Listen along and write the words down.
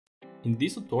In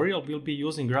this tutorial, we'll be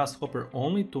using Grasshopper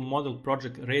only to model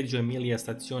project Reggio Emilia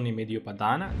Stazione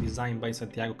Mediopadana, designed by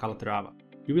Santiago Calatrava.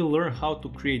 You will learn how to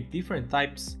create different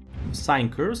types of sine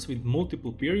curves with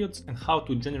multiple periods and how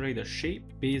to generate a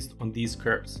shape based on these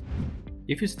curves.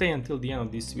 If you stay until the end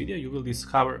of this video, you will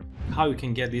discover how you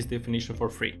can get this definition for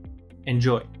free.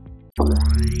 Enjoy!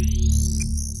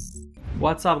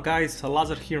 What's up guys,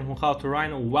 Lazar here from How to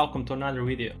Rhino. Welcome to another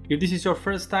video. If this is your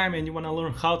first time and you want to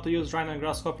learn how to use Rhino and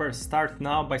Grasshopper, start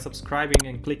now by subscribing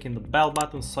and clicking the bell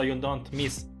button so you don't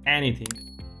miss anything.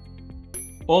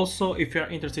 Also, if you are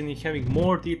interested in having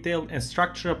more detailed and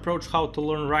structured approach how to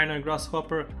learn Rhino and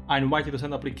Grasshopper, I invite you to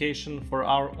send an application for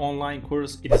our online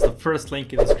course. It is the first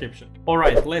link in the description.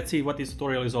 Alright, let's see what this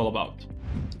tutorial is all about.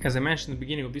 As I mentioned at the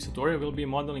beginning of this tutorial, we'll be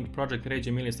modeling project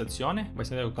Reggio Emilia Stazione by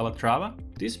Santiago Calatrava.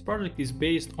 This project is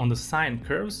based on the sine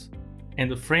curves and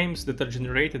the frames that are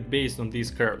generated based on these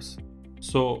curves.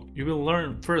 So you will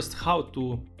learn first how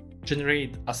to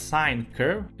generate a sine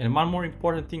curve, and one more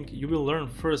important thing, you will learn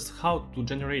first how to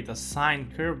generate a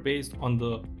sine curve based on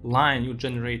the line you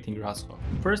generate in Grasshopper.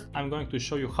 First, I'm going to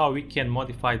show you how we can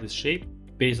modify the shape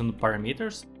based on the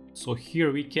parameters. So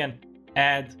here we can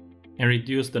add and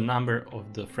reduce the number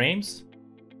of the frames.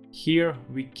 Here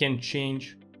we can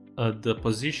change the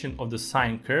position of the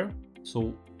sine curve,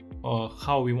 so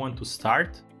how we want to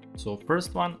start, so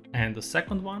first one and the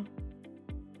second one.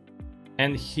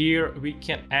 And here we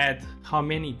can add how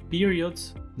many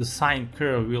periods the sine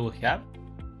curve will have.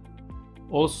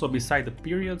 Also, beside the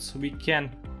periods, we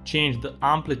can change the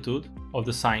amplitude of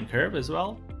the sine curve as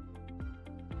well.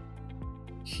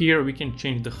 Here we can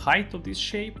change the height of this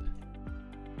shape.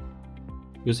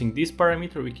 Using this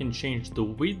parameter, we can change the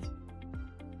width,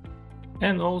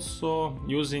 and also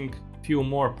using few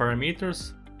more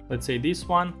parameters, let's say this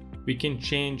one, we can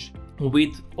change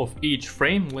width of each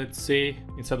frame. Let's say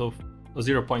instead of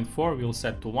 0.4, we'll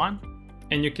set to 1,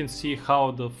 and you can see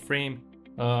how the frame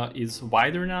is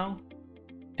wider now.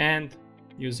 And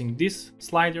using this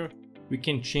slider, we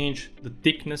can change the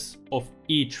thickness of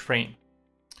each frame.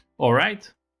 All right,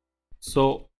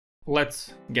 so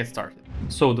let's get started.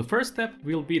 So the first step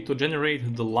will be to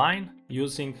generate the line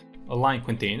using a line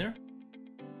container.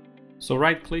 So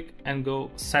right click and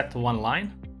go set one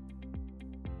line.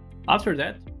 After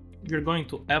that, we're going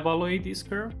to evaluate this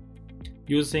curve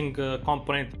using a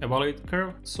component evaluate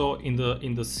curve. So in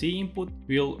the C input,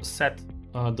 we'll set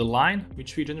the line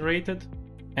which we generated,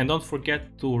 and don't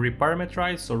forget to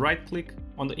reparameterize. So right click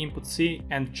on the input C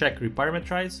and check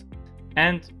reparameterize,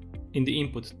 and in the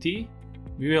input T,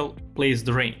 we will place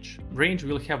the range. Range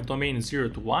will have domain 0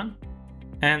 to 1,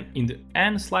 and in the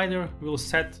N slider we'll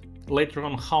set later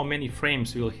on how many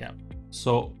frames we'll have.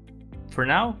 So for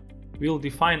now, we'll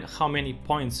define how many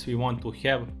points we want to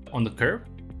have on the curve.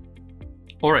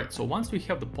 Alright, so once we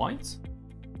have the points,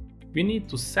 we need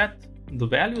to set the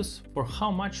values for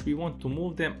how much we want to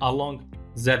move them along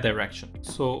Z direction.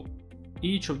 So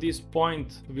each of these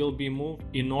points will be moved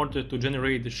in order to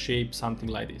generate the shape something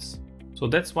like this. So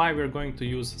that's why we're going to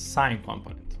use sine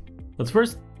component. But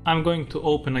first, I'm going to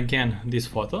open again this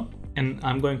photo, and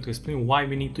I'm going to explain why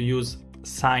we need to use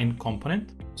sine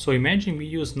component. So imagine we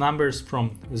use numbers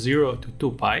from 0 to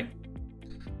 2 pi.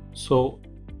 So,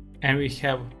 and we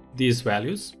have these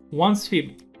values. Once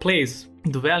we place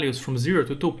the values from 0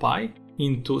 to 2 pi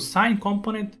into sine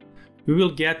component, we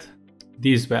will get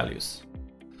these values.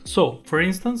 So for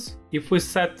instance, if we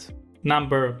set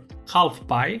number half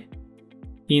pi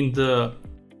in the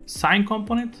sine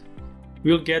component,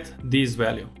 we'll get this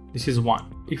value. This is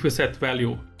 1. If we set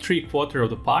value 3/4 of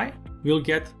the pi, we'll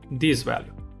get this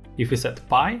value. If we set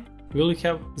pi, we'll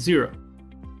have 0,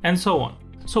 and so on.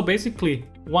 So basically,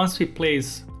 once we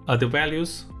place the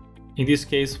values, in this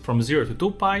case from 0 to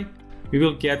 2 pi, we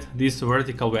will get these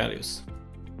vertical values.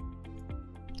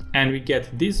 And we get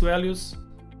these values,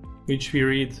 which we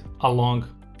read along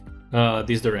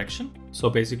this direction. So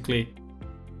basically,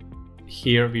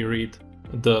 here we read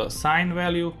the sine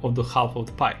value of the half of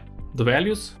the pi. The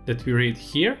values that we read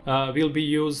here will be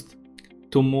used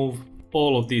to move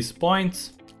all of these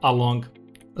points along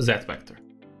Z vector.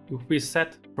 If we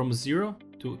set from 0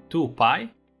 to 2 pi,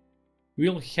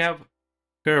 we'll have a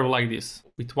curve like this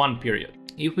with one period.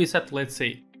 If we set, let's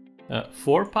say,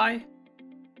 4 pi,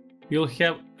 we'll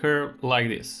have a curve like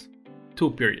this,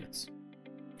 2 periods.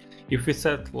 If we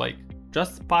set like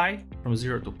just pi from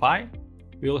 0 to pi,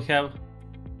 we'll have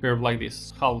curve like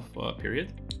this, half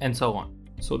period, and so on.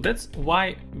 So that's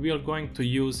why we are going to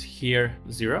use here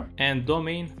 0 and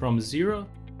domain from 0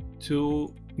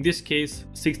 to, in this case,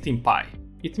 16 pi.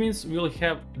 It means we'll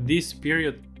have this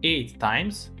period 8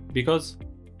 times, because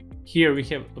here we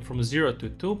have from 0 to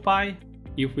 2 pi,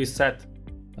 if we set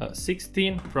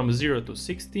 16 from 0 to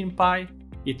 16 pi,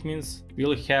 it means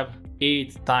we'll have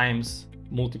 8 times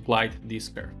multiplied this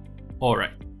curve.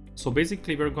 Alright, so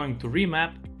basically we're going to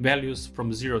remap values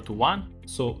from 0 to 1,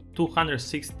 so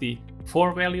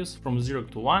 264 values from 0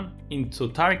 to 1 into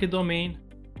target domain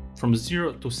from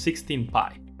 0 to 16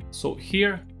 pi. So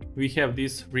here we have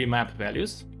these remap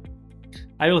values.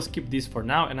 I will skip this for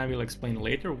now and I will explain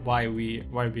later why we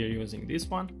are using this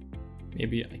one.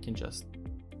 Maybe I can just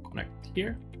connect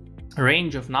here. A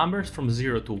range of numbers from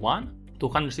 0 to 1,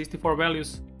 264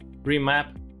 values,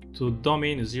 remap to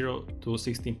domain 0 to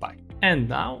 16 pi. And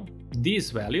now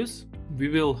these values we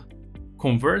will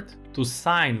convert to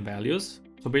sine values.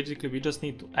 So basically we just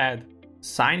need to add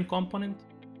sine component.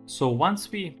 So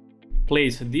once we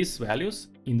place these values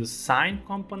in the sine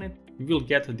component, we will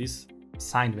get these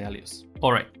sine values.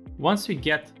 Alright, once we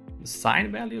get the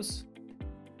sine values,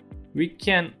 we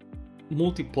can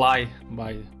multiply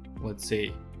by, let's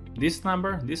say, this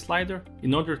number, this slider,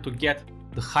 in order to get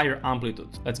the higher amplitude.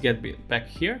 Let's get back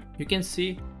here. You can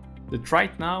see that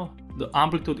right now the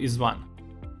amplitude is 1.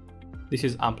 This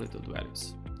is amplitude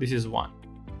values. This is 1.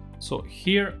 So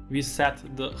here we set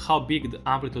how big the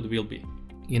amplitude will be.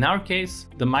 In our case,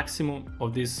 the maximum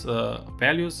of these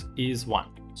values is 1.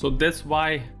 So that's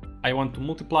why I want to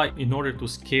multiply in order to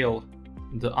scale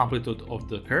the amplitude of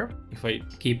the curve. If I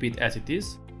keep it as it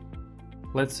is,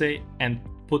 let's say, and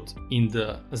put in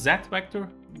the z vector,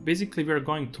 basically we're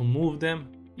going to move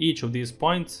them, each of these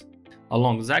points,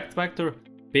 along z vector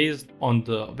based on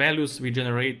the values we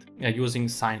generate using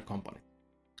sine component.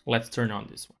 Let's turn on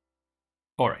this one.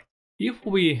 Alright, if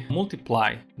we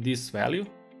multiply this value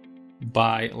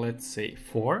by, let's say,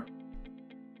 4,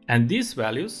 and these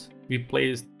values we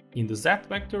placed in the z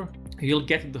vector, you'll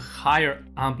get the higher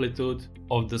amplitude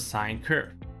of the sine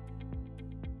curve.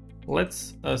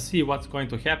 Let's see what's going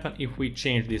to happen if we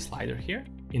change this slider here.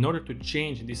 In order to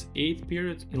change this 8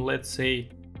 periods in, let's say,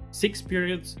 6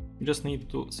 periods, you just need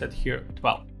to set here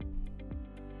 12.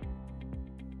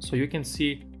 So you can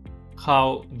see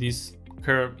how this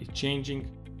curve is changing,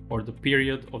 or the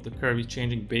period of the curve is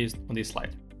changing based on this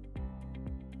slider.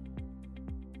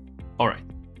 Alright,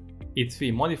 if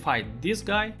we modify this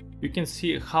guy, you can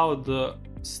see how the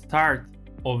start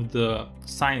of the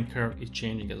sine curve is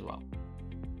changing as well.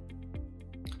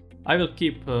 I will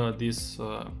keep this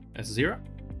as 0.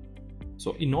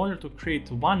 So in order to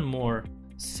create one more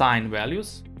sine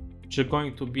values, which are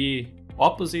going to be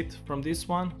opposite from this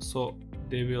one, so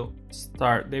they will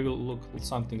look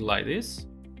something like this.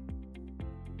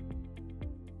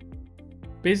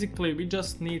 Basically, we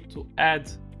just need to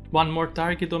add one more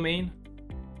target domain,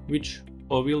 which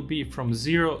will be from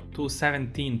 0 to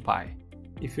 17 pi.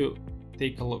 If you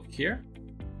take a look here,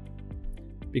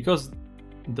 because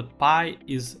the pi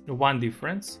is one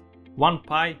difference. 1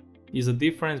 pi is a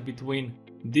difference between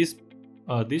this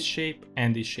shape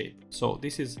and this shape. So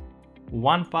this is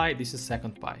 1 pi, this is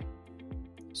second pi.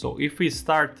 So if we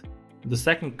start the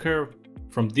second curve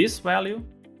from this value,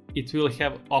 it will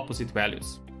have opposite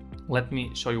values. Let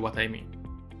me show you what I mean.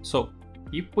 So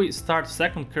if we start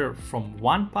second curve from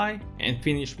 1 pi and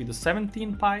finish with the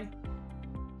 17 pi,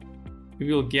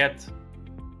 we will get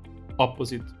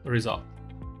opposite result.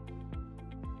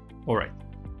 Alright,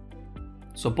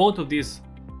 so both of these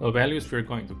values we're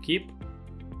going to keep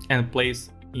and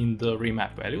place in the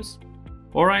remap values.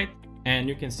 Alright, and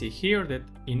you can see here that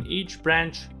in each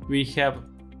branch we have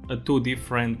two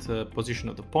different position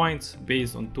of the points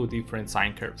based on two different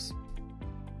sine curves.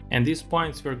 And these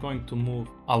points we're going to move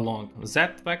along z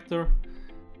vector,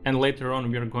 and later on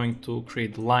we are going to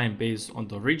create the line based on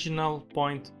the original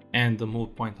point and the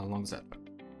move point along z vector.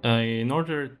 In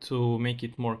order to make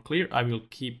it more clear, I will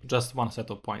keep just one set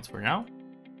of points for now.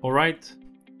 Alright,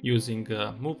 using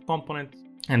a move component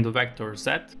and the vector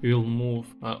z, we will move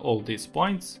all these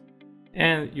points,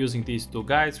 and using these two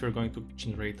guides, we're going to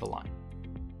generate a line.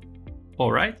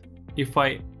 Alright, if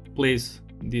I place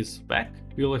this back,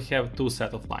 we will have two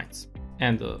sets of lines.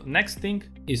 And the next thing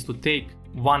is to take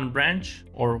one branch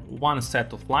or one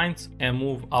set of lines and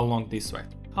move along this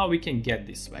vector. How we can get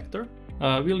this vector?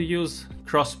 We'll use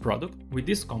cross product. With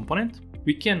this component,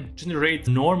 we can generate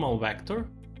normal vector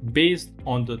based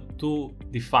on the two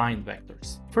defined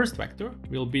vectors. First vector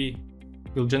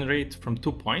will generate from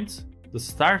 2 points, the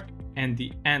start and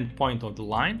the end point of the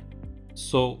line.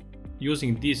 So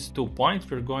using these 2 points,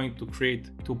 we're going to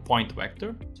create 2-point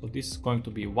vector. So this is going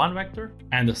to be one vector,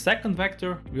 and the second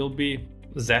vector will be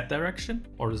z direction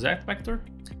or z vector.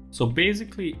 So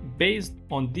basically, based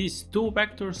on these 2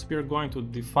 vectors, we're going to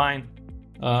define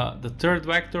the third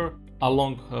vector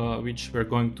along which we're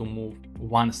going to move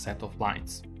one set of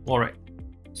lines. Alright,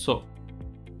 so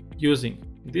using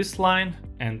this line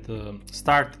and the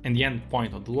start and the end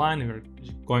point of the line, we're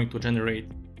going to generate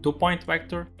 2-point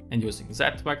vector, and using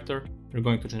that vector, we're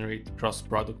going to generate cross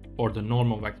product or the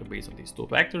normal vector based on these two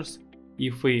vectors.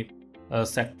 If we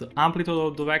set the amplitude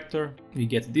of the vector, we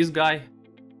get this guy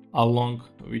along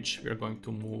which we're going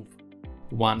to move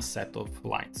one set of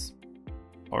lines.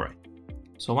 Alright,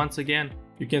 so once again,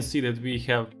 you can see that we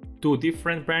have two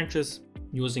different branches.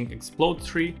 Using explode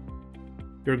tree,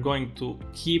 we're going to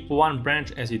keep one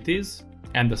branch as it is,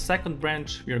 and the second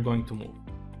branch we are going to move.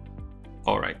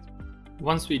 Alright,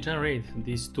 once we generate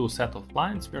these two set of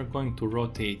lines, we are going to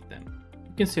rotate them.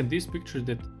 You can see in this picture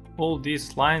that all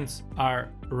these lines are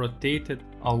rotated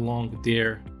along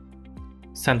their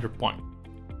center point.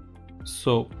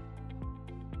 So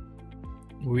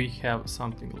we have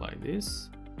something like this.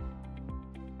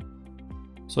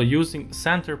 So using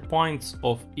center points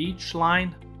of each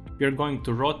line, we are going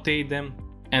to rotate them,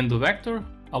 and the vector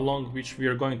along which we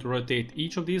are going to rotate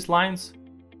each of these lines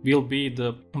will be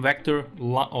the vector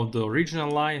of the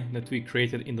original line that we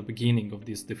created in the beginning of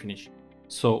this definition.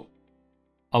 So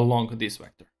along this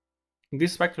vector.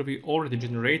 This vector we already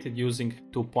generated using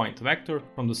 2-point vector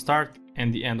from the start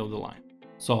and the end of the line.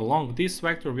 So along this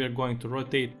vector we are going to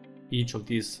rotate each of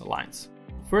these lines.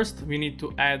 First we need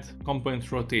to add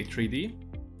component rotate 3D.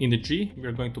 In the G we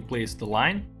are going to place the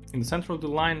line. In the center of the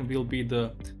line will be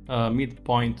the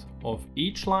midpoint of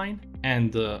each line, and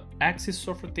the axis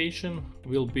of rotation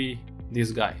will be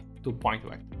this guy, 2-point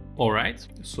vector. Alright,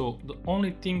 so the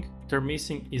only thing they're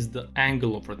missing is the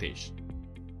angle of rotation.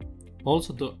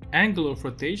 Also the angle of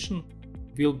rotation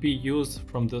will be used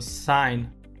from the sine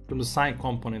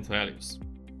component values.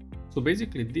 So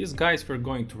basically these guys we're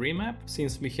going to remap.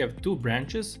 Since we have two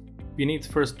branches, we need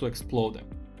first to explode them.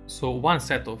 So one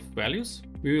set of values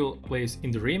we will place in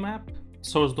the remap.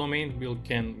 Source domain we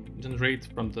can generate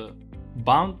from the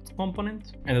bound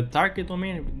component, and the target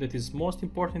domain, that is most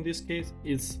important in this case,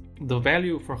 is the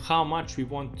value for how much we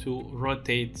want to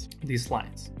rotate these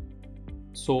lines.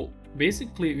 So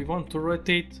basically we want to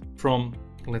rotate from,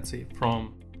 let's say,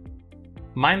 from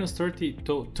 -30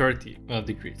 to 30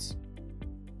 degrees.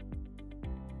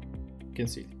 You can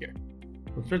see it here,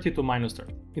 from 30 to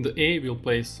 -30. In the A we'll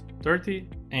place 30,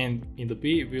 and in the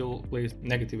B we'll place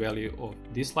negative value of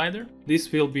this slider.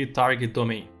 This will be target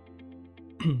domain.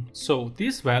 So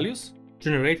these values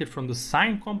generated from the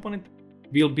sine component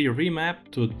will be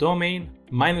remapped to domain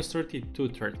 -30 to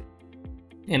 30.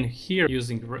 And here,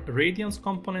 using radians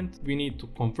component, we need to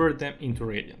convert them into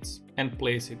radians and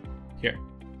place it here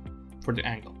for the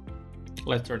angle.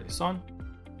 Let's turn this on.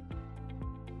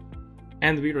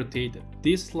 And we rotated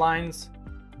these lines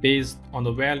based on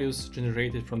the values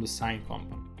generated from the sine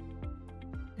component.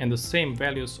 And the same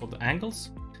values of the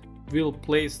angles will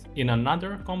place in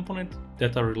another component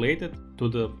that are related to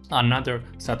the another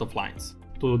set of lines,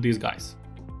 to these guys.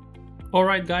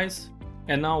 Alright guys,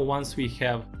 and now once we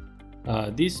have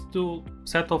these two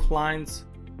set of lines,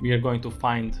 we are going to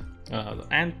find the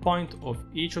endpoint of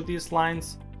each of these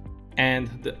lines, and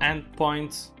the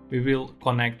endpoints we will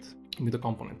connect with the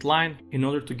component line in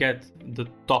order to get the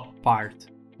top part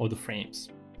of the frames.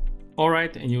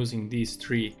 Alright, and using these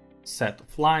three set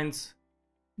of lines,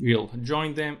 we'll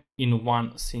join them in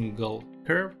one single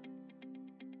curve,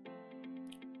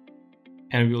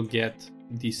 and we'll get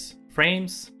these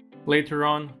frames. Later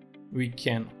on we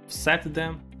can offset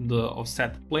them. The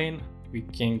offset plane we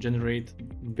can generate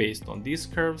based on these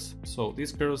curves. So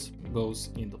these curves goes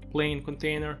in the plane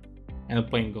container and the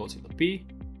plane goes in the P.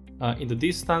 In the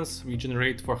distance we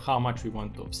generate for how much we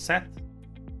want to offset.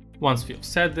 Once we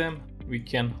offset them, we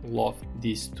can loft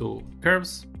these two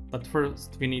curves. But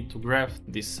first we need to graph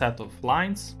this set of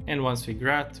lines, and once we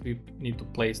graph, we need to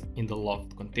place in the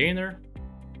loft container.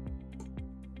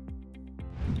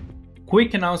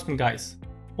 Quick announcement guys,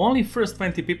 only first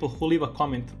 20 people who leave a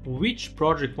comment which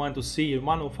project want to see in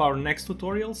one of our next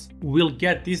tutorials will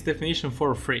get this definition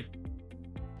for free.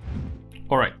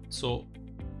 Alright, so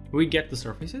we get the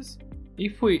surfaces.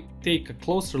 If we take a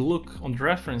closer look on the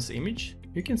reference image,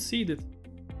 you can see that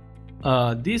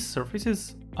these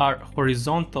surfaces are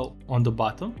horizontal on the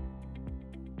bottom,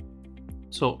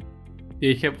 so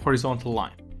they have horizontal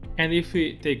line. And if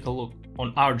we take a look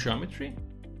on our geometry,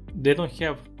 they don't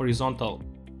have horizontal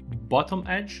bottom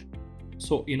edge.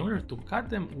 So in order to cut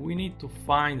them, we need to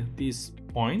find these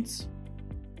points,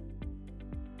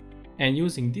 and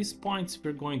using these points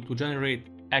we're going to generate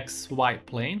XY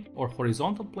plane or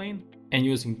horizontal plane, and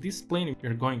using this plane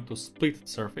we're going to split the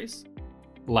surface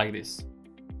like this.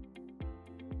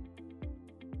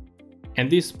 And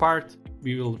this part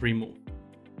we will remove.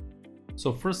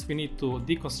 So first we need to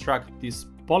deconstruct these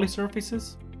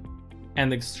polysurfaces.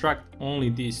 and extract only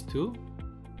these two,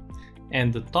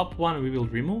 and the top one we will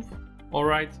remove.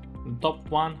 Alright, the top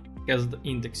one has the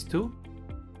index 2,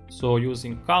 so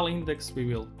using cal index we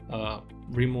will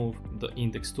remove the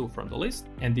index 2 from the list,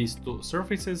 and these two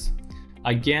surfaces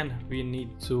again we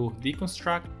need to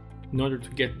deconstruct in order to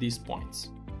get these points.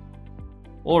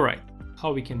 Alright,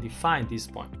 how we can define these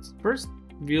points? First,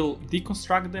 we'll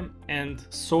deconstruct them and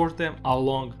sort them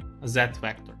along z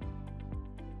vector.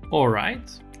 Alright,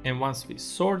 and once we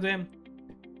sort them,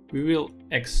 we will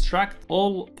extract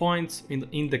all points in the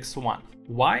index 1.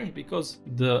 Why? Because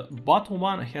the bottom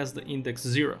one has the index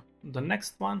 0. The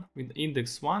next one with the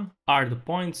index 1 are the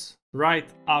points right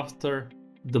after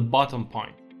the bottom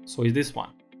point. So is this one.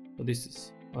 So this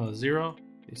is 0,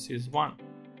 this is 1,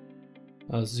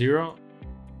 0,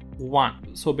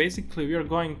 1. So basically we are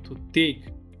going to take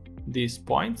these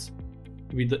points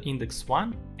with the index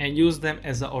 1 and use them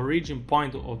as the origin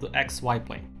point of the XY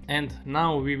plane. And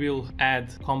now we will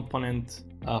add component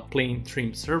plane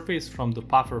trim surface from the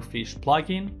Pufferfish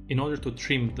plugin in order to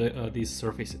trim these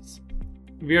surfaces.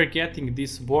 We are getting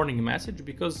this warning message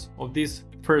because of these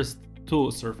first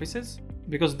two surfaces,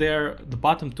 because the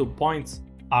bottom 2 points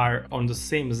are on the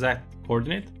same z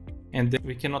coordinate and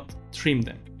we cannot trim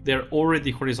them. They're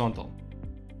already horizontal.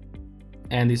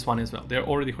 And this one as well, they're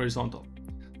already horizontal.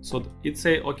 So it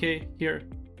say, okay, here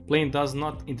plane does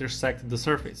not intersect the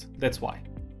surface, that's why.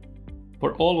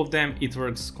 For all of them it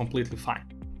works completely fine.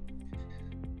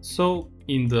 So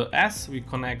in the S we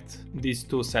connect these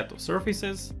two set of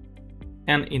surfaces,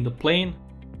 and in the plane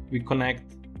we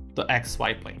connect the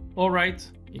XY plane. Alright,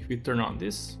 if we turn on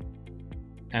this,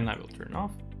 and I will turn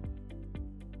off,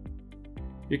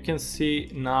 you can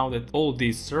see now that all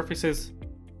these surfaces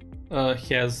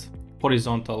has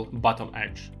horizontal bottom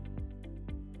edge.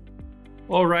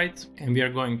 Alright, and we are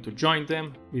going to join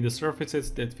them with the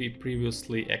surfaces that we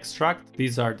previously extract.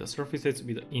 These are the surfaces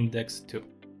with the index 2.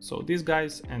 So these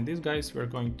guys and these guys, we're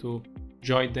going to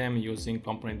join them using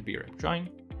component brep join.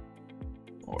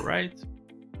 Alright.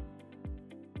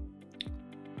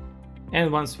 And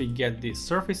once we get these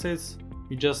surfaces,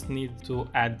 we just need to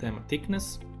add them a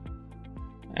thickness.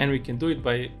 And we can do it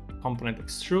by component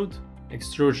extrude.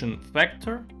 Extrusion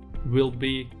vector will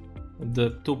be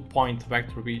the 2-point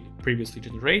vector we previously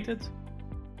generated.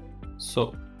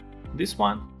 So this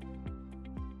one,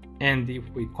 and if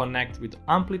we connect with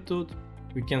amplitude,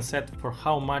 we can set for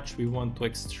how much we want to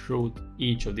extrude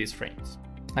each of these frames.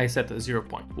 I set a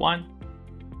 0.1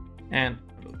 and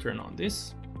I will turn on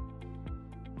this.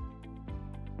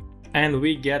 And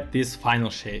we get this final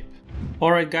shape.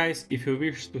 Alright guys, if you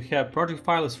wish to have project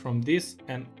files from this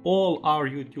and all our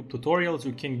YouTube tutorials,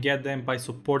 you can get them by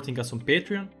supporting us on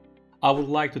Patreon. I would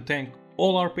like to thank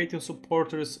all our Patreon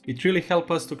supporters. It really helps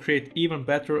us to create even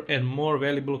better and more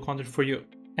valuable content for you.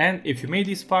 And if you made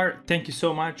this far, thank you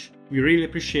so much. We really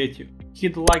appreciate you.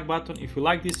 Hit the like button if you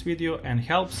like this video and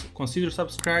helps. Consider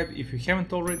subscribe if you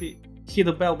haven't already. Hit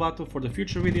the bell button for the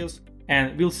future videos.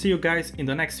 And we'll see you guys in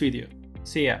the next video.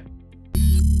 See ya.